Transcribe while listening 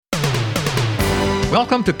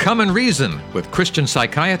Welcome to Come and Reason with Christian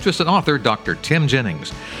psychiatrist and author Dr. Tim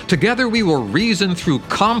Jennings. Together we will reason through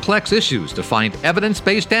complex issues to find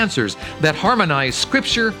evidence-based answers that harmonize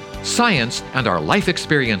Scripture, science, and our life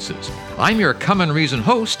experiences. I'm your Come and Reason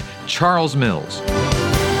host, Charles Mills.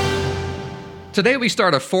 Today we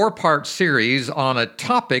start a 4-part series on a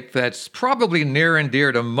topic that's probably near and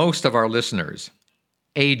dear to most of our listeners: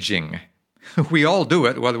 aging. We all do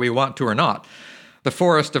it, whether we want to or not. The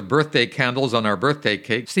forest of birthday candles on our birthday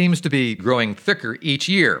cake seems to be growing thicker each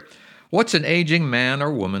year. What's an aging man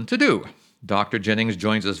or woman to do? Dr. Jennings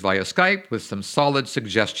joins us via Skype with some solid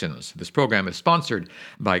suggestions. This program is sponsored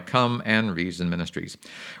by Come and Reason Ministries.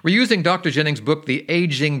 We're using Dr. Jennings' book, The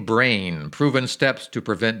Aging Brain, Proven Steps to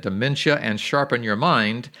Prevent Dementia and Sharpen Your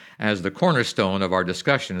Mind, as the cornerstone of our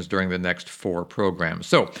discussions during the next 4 programs.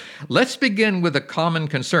 So let's begin with a common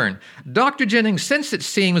concern. Dr. Jennings, since it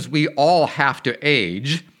seems we all have to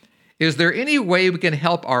age, is there any way we can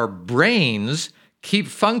help our brains keep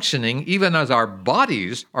functioning even as our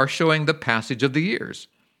bodies are showing the passage of the years?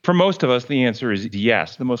 For most of us, the answer is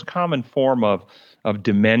yes. The most common form of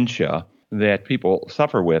dementia that people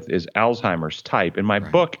suffer with is Alzheimer's type. And my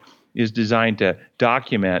book is designed to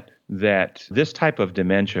document that this type of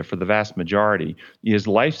dementia, for the vast majority, is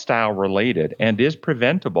lifestyle related and is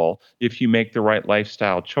preventable if you make the right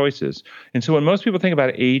lifestyle choices. And so when most people think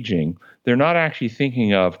about aging, they're not actually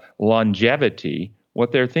thinking of longevity.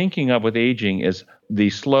 What they're thinking of with aging is the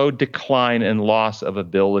slow decline and loss of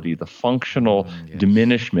ability, the functional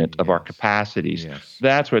diminishment of our capacities.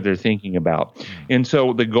 That's what they're thinking about. And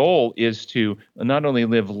so the goal is to not only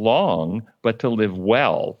live long, but to live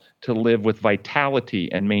well, to live with vitality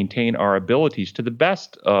and maintain our abilities to the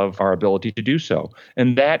best of our ability to do so.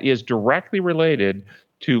 And that is directly related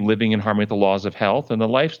to living in harmony with the laws of health and the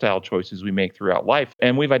lifestyle choices we make throughout life.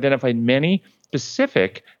 And we've identified many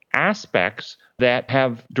specific aspects that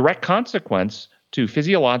have direct consequence to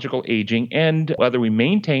physiological aging and whether we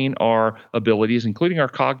maintain our abilities, including our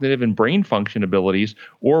cognitive and brain function abilities,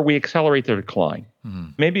 or we accelerate their decline.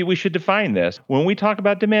 Maybe we should define this. When we talk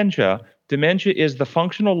about dementia, dementia is the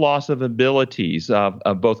functional loss of abilities of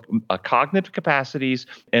both cognitive capacities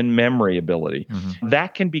and memory ability.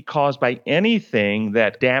 That can be caused by anything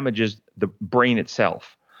that damages the brain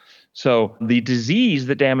itself. So the disease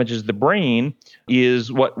that damages the brain is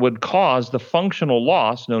what would cause the functional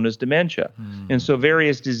loss known as dementia. And so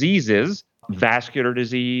various diseases, vascular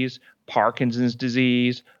disease, Parkinson's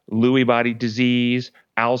disease, Lewy body disease,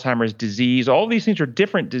 Alzheimer's disease, all these things are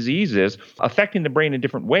different diseases affecting the brain in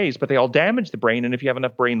different ways, but they all damage the brain. And if you have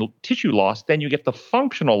enough brain tissue loss, then you get the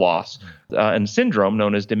functional loss and syndrome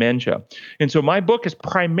known as dementia. And so my book is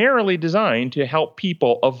primarily designed to help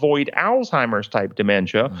people avoid Alzheimer's type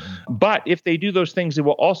dementia. But if they do those things, it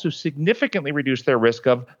will also significantly reduce their risk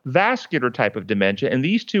of vascular type of dementia. And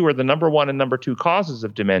these two are the number 1 and number 2 causes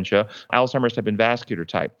of dementia, Alzheimer's type and vascular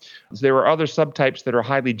type. So there are other subtypes that are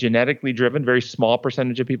highly genetically driven, very small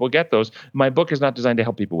percentage of people get those. My book is not designed to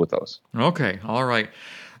help people with those. Okay, all right.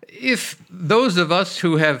 If those of us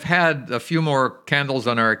who have had a few more candles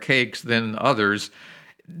on our cakes than others,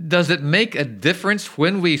 does it make a difference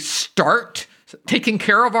when we start taking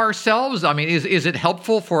care of ourselves? I mean, is it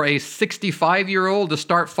helpful for a 65-year-old to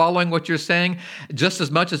start following what you're saying just as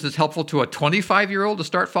much as it's helpful to a 25-year-old to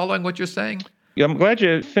start following what you're saying? I'm glad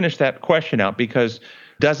you finished that question out, because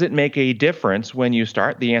does it make a difference when you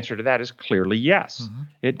start? The answer to that is clearly yes.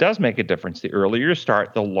 It does make a difference. The earlier you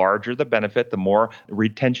start, the larger the benefit, the more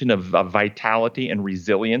retention of vitality and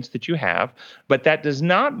resilience that you have. But that does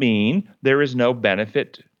not mean there is no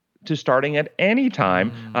benefit to starting at any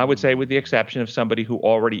time, I would say, with the exception of somebody who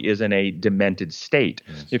already is in a demented state.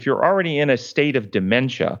 If you're already in a state of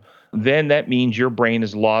dementia, then that means your brain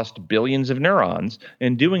has lost billions of neurons,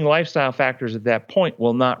 and doing lifestyle factors at that point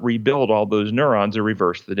will not rebuild all those neurons or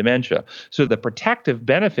reverse the dementia. So the protective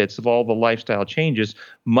benefits of all the lifestyle changes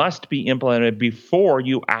must be implemented before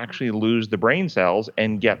you actually lose the brain cells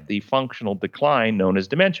and get the functional decline known as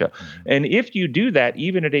dementia. And if you do that,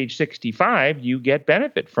 even at age 65, you get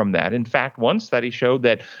benefit from that. In fact, one study showed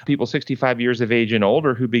that people 65 years of age and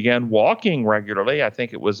older who began walking regularly, I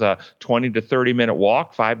think it was a 20 to 30-minute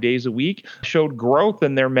walk 5 days a week, showed growth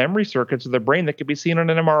in their memory circuits of the brain that could be seen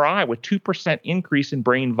on an MRI, with 2% increase in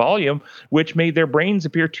brain volume, which made their brains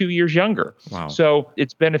appear 2 years younger. Wow. So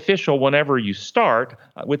it's beneficial whenever you start,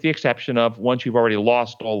 with the exception of once you've already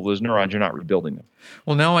lost all of those neurons, you're not rebuilding them.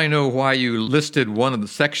 Well, now I know why you listed one of the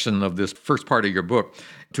section of this first part of your book.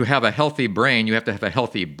 To have a healthy brain, you have to have a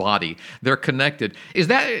healthy body. They're connected. Is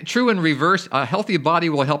that true in reverse? A healthy body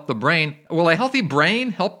will help the brain. Will a healthy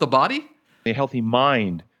brain help the body? A healthy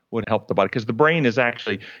mind would help the body, because the brain is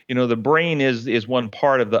actually, the brain is one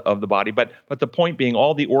part of the body, but the point being,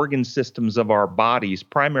 all the organ systems of our body's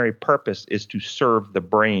primary purpose is to serve the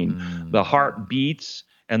brain. The heart beats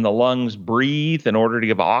and the lungs breathe in order to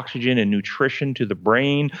give oxygen and nutrition to the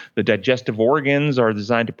brain. The digestive organs are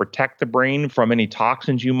designed to protect the brain from any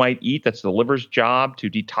toxins you might eat. That's the liver's job, to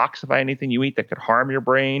detoxify anything you eat that could harm your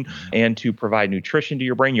brain and to provide nutrition to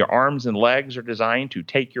your brain. Your arms and legs are designed to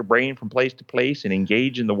take your brain from place to place and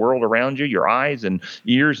engage in the world around you. Your eyes and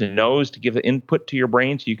ears and nose to give input to your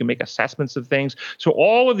brain so you can make assessments of things. So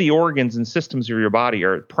all of the organs and systems of your body,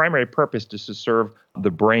 are primary purpose is to serve the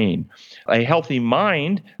brain. A healthy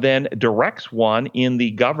mind then directs one in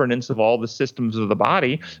the governance of all the systems of the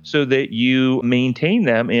body so that you maintain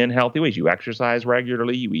them in healthy ways. You exercise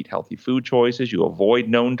regularly, you eat healthy food choices, you avoid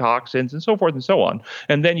known toxins, and so forth and so on.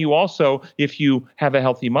 And then you also, if you have a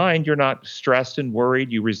healthy mind, you're not stressed and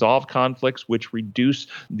worried. You resolve conflicts, which reduce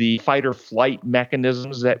the fight or flight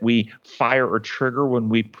mechanisms that we fire or trigger when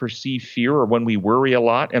we perceive fear or when we worry a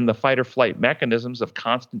lot. And the fight or flight mechanisms of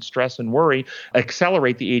constant stress and worry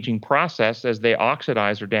accelerate the aging process as they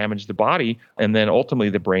oxidize or damage the body and then ultimately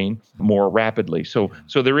the brain more rapidly. So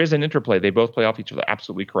there is an interplay. They both play off each other.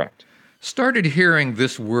 Absolutely correct. Started hearing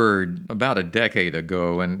this word about a decade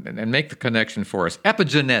ago and make the connection for us.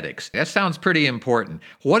 Epigenetics. That sounds pretty important.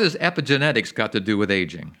 What has epigenetics got to do with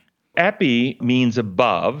aging? Epi means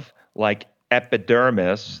above, like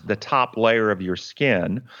epidermis, the top layer of your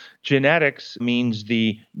skin. Genetics means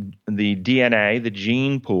the DNA, the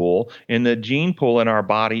gene pool. And the gene pool in our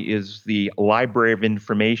body is the library of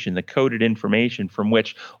information, the coded information from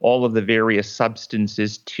which all of the various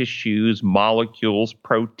substances, tissues, molecules,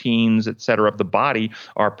 proteins, etc. of the body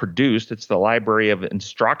are produced. It's the library of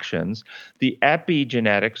instructions. The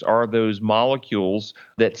epigenetics are those molecules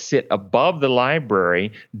that sit above the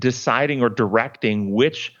library, deciding or directing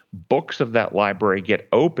which books of that library get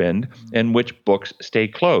opened and which books stay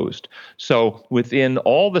closed. So within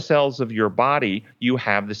all the cells of your body, you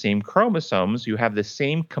have the same chromosomes, you have the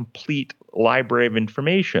same complete library of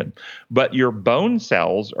information, but your bone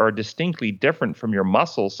cells are distinctly different from your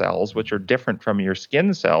muscle cells, which are different from your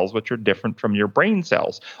skin cells, which are different from your brain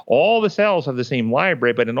cells. All the cells have the same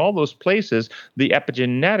library, but in all those places, the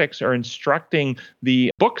epigenetics are instructing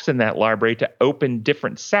the books in that library to open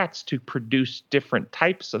different sets to produce different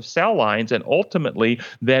types of cell lines, and ultimately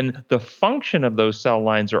then the function of those cell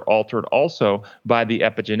lines are altered also by the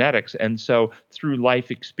epigenetics. And so through life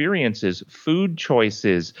experiences, food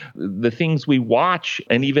choices, the things we watch,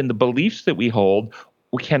 and even the beliefs that we hold,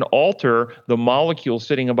 we can alter the molecule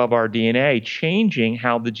sitting above our DNA, changing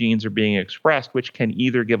how the genes are being expressed, which can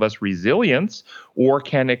either give us resilience or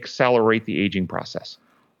can accelerate the aging process.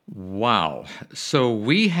 Wow. So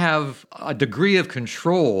we have a degree of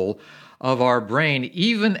control of our brain,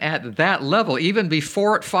 even at that level, even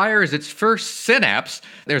before it fires its first synapse.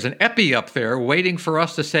 There's an epi up there waiting for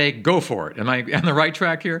us to say, go for it. Am I on the right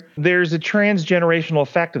track here? There's a transgenerational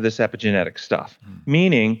effect of this epigenetic stuff,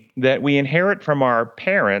 meaning that we inherit from our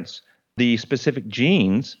parents the specific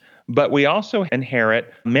genes, but we also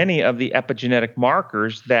inherit many of the epigenetic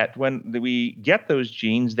markers that when we get those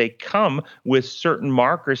genes, they come with certain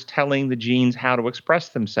markers telling the genes how to express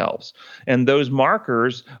themselves. And those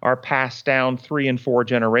markers are passed down 3 and 4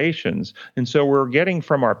 generations. And so we're getting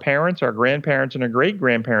from our parents, our grandparents, and our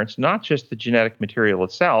great-grandparents, not just the genetic material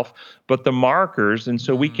itself, but the markers. And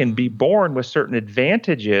so we can be born with certain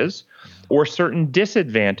advantages or certain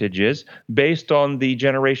disadvantages based on the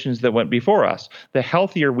generations that went before us. The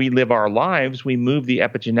healthier we live our lives, we move the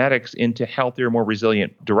epigenetics into healthier, more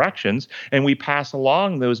resilient directions, and we pass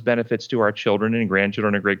along those benefits to our children and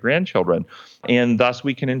grandchildren and great-grandchildren. And thus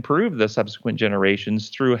we can improve the subsequent generations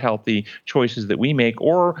through healthy choices that we make,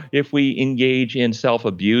 or if we engage in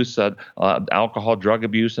self-abuse, alcohol, drug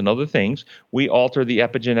abuse, and other things, we alter the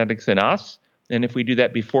epigenetics in us. And if we do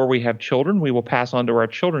that before we have children, we will pass on to our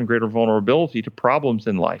children greater vulnerability to problems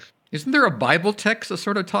in life. Isn't there a Bible text that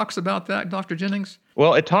sort of talks about that, Dr. Jennings?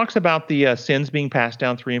 Well, it talks about the sins being passed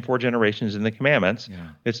down 3 and 4 generations in the commandments. Yeah.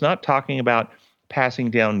 It's not talking about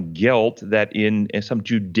passing down guilt that in some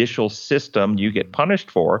judicial system you get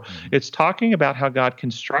punished for. It's talking about how God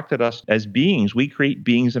constructed us as beings. We create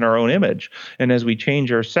beings in our own image. And as we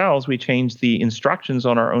change ourselves, we change the instructions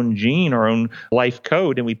on our own gene, our own life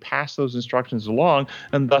code, and we pass those instructions along.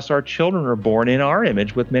 And thus our children are born in our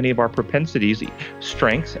image with many of our propensities,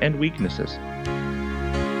 strengths, and weaknesses.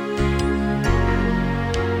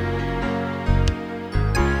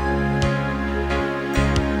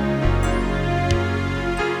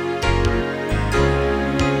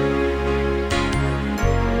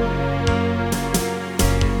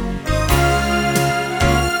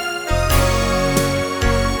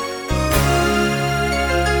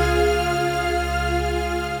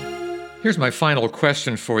 Here's my final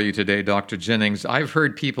question for you today, Dr. Jennings. I've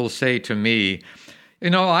heard people say to me,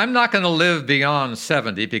 I'm not going to live beyond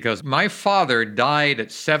 70 because my father died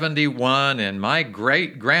at 71 and my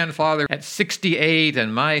great-grandfather at 68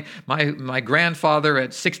 and my grandfather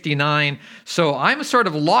at 69. So I'm sort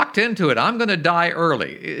of locked into it. I'm going to die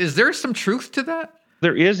early. Is there some truth to that?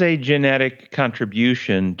 There is a genetic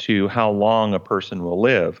contribution to how long a person will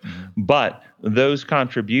live, but those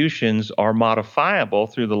contributions are modifiable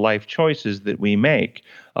through the life choices that we make.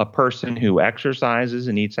 A person who exercises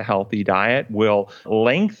and eats a healthy diet will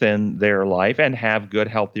lengthen their life and have good,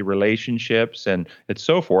 healthy relationships and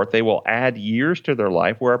so forth. They will add years to their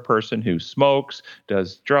life, where a person who smokes,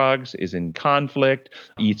 does drugs, is in conflict,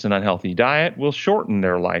 eats an unhealthy diet will shorten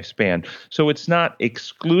their lifespan. So it's not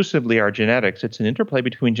exclusively our genetics. It's an interplay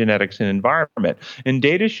between genetics and environment. And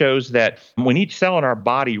data shows that when each cell in our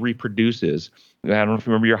body reproduces, I don't know if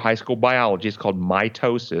you remember your high school biology. It's called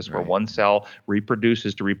mitosis, where one cell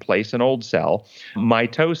reproduces to replace an old cell.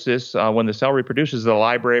 Mitosis, when the cell reproduces the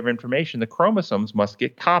library of information, the chromosomes must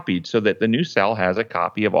get copied so that the new cell has a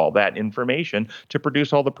copy of all that information to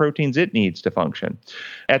produce all the proteins it needs to function.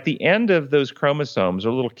 At the end of those chromosomes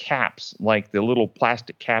are little caps, like the little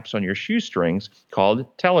plastic caps on your shoestrings, called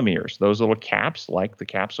telomeres. Those little caps, like the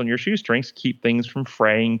caps on your shoestrings, keep things from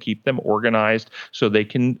fraying, keep them organized so they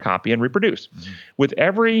can copy and reproduce. With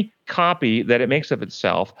every copy that it makes of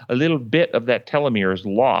itself, a little bit of that telomere is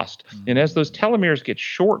lost. And as those telomeres get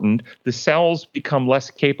shortened, the cells become less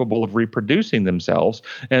capable of reproducing themselves.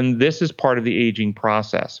 And this is part of the aging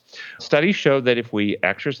process. Studies show that if we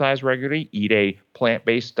exercise regularly, eat a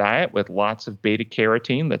plant-based diet with lots of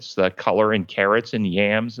beta-carotene, that's the color in carrots and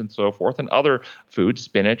yams and so forth, and other foods,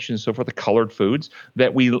 spinach and so forth, the colored foods,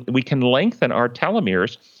 that we can lengthen our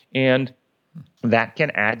telomeres, and that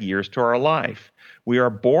can add years to our life. We are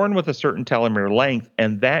born with a certain telomere length,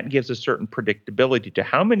 and that gives a certain predictability to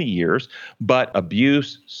how many years, but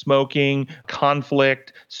abuse, smoking,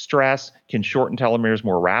 conflict, stress can shorten telomeres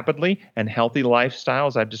more rapidly, and healthy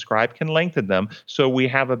lifestyles I've described can lengthen them. So we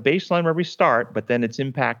have a baseline where we start, but then it's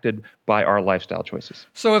impacted by our lifestyle choices.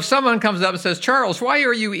 So if someone comes up and says, Charles, why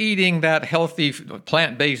are you eating that healthy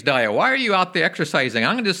plant-based diet? Why are you out there exercising?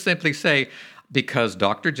 I'm going to just simply say, because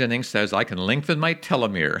Dr. Jennings says I can lengthen my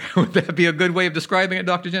telomere. Would that be a good way of describing it,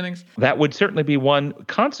 Dr. Jennings? That would certainly be one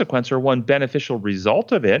consequence or one beneficial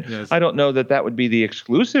result of it. Yes. I don't know that that would be the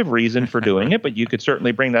exclusive reason for doing it, but you could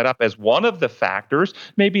certainly bring that up as one of the factors.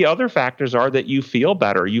 Maybe other factors are that you feel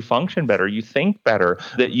better, you function better, you think better,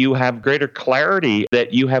 that you have greater clarity,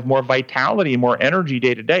 that you have more vitality, more energy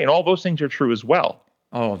day to day, and all those things are true as well.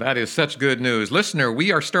 Oh, that is such good news. Listener,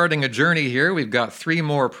 we are starting a journey here. We've got 3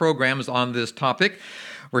 more programs on this topic.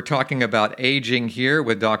 We're talking about aging here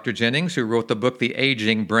with Dr. Jennings, who wrote the book, The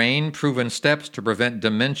Aging Brain, Proven Steps to Prevent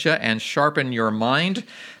Dementia and Sharpen Your Mind.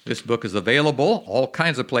 This book is available all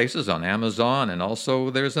kinds of places on Amazon, and also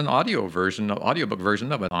there's an audiobook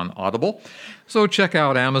version of it on Audible. So check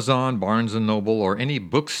out Amazon, Barnes & Noble, or any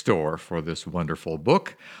bookstore for this wonderful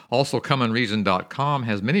book. Also, ComeAndReason.com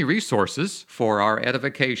has many resources for our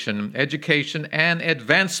edification, education, and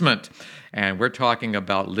advancement. And we're talking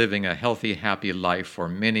about living a healthy, happy life for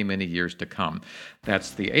many, many years to come.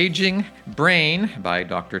 That's The Aging Brain by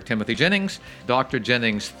Dr. Timothy Jennings. Dr.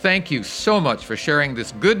 Jennings, thank you so much for sharing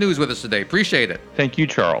this good news with us today. Appreciate it. Thank you,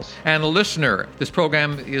 Charles. And listener, this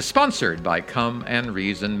program is sponsored by Come and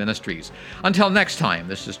Reason Ministries. Until next time,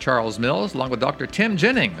 this is Charles Mills, along with Dr. Tim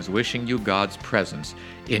Jennings, wishing you God's presence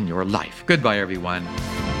in your life. Goodbye, everyone.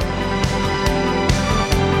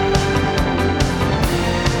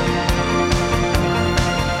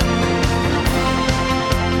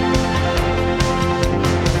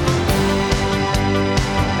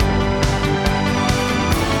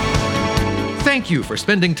 Thank you for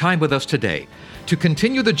spending time with us today. To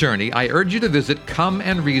continue the journey, I urge you to visit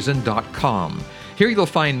ComeAndReason.com. Here you'll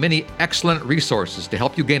find many excellent resources to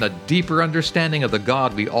help you gain a deeper understanding of the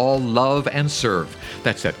God we all love and serve.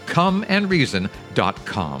 That's at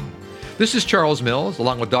ComeAndReason.com. This is Charles Mills,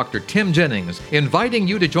 along with Dr. Tim Jennings, inviting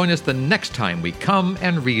you to join us the next time we come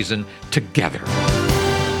and reason together.